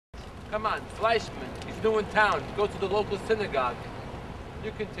Come on, Fleischman. He's new in town. Go to the local synagogue.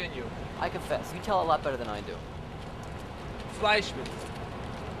 You continue. I confess, you tell a lot better than I do. Fleischman.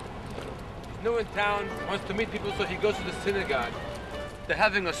 He's new in town, wants to meet people, so he goes to the synagogue. They're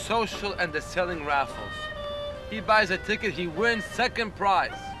having a social and they're selling raffles. He buys a ticket, he wins second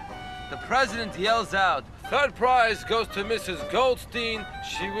prize. The president yells out, third prize goes to Mrs. Goldstein.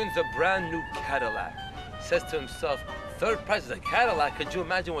 She wins a brand new Cadillac. Says to himself, third prize is a Cadillac. Could you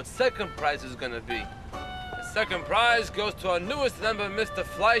imagine what second prize is gonna be? The second prize goes to our newest member, Mr.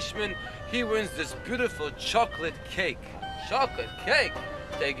 Fleischman. He wins this beautiful chocolate cake. Chocolate cake?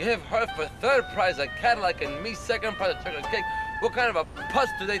 They give her for third prize a Cadillac and me second prize a chocolate cake. What kind of a putz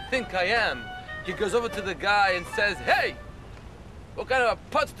do they think I am? He goes over to the guy and says, hey, what kind of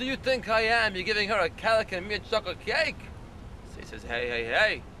a putz do you think I am? You're giving her a Cadillac and me a chocolate cake? So he says,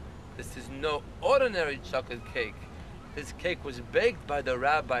 hey, this is no ordinary chocolate cake. This cake was baked by the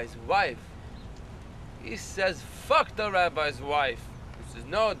rabbi's wife. He says, fuck the rabbi's wife. He says,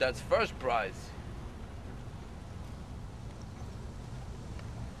 no, that's first prize.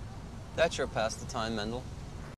 That sure passed the time, Mendel.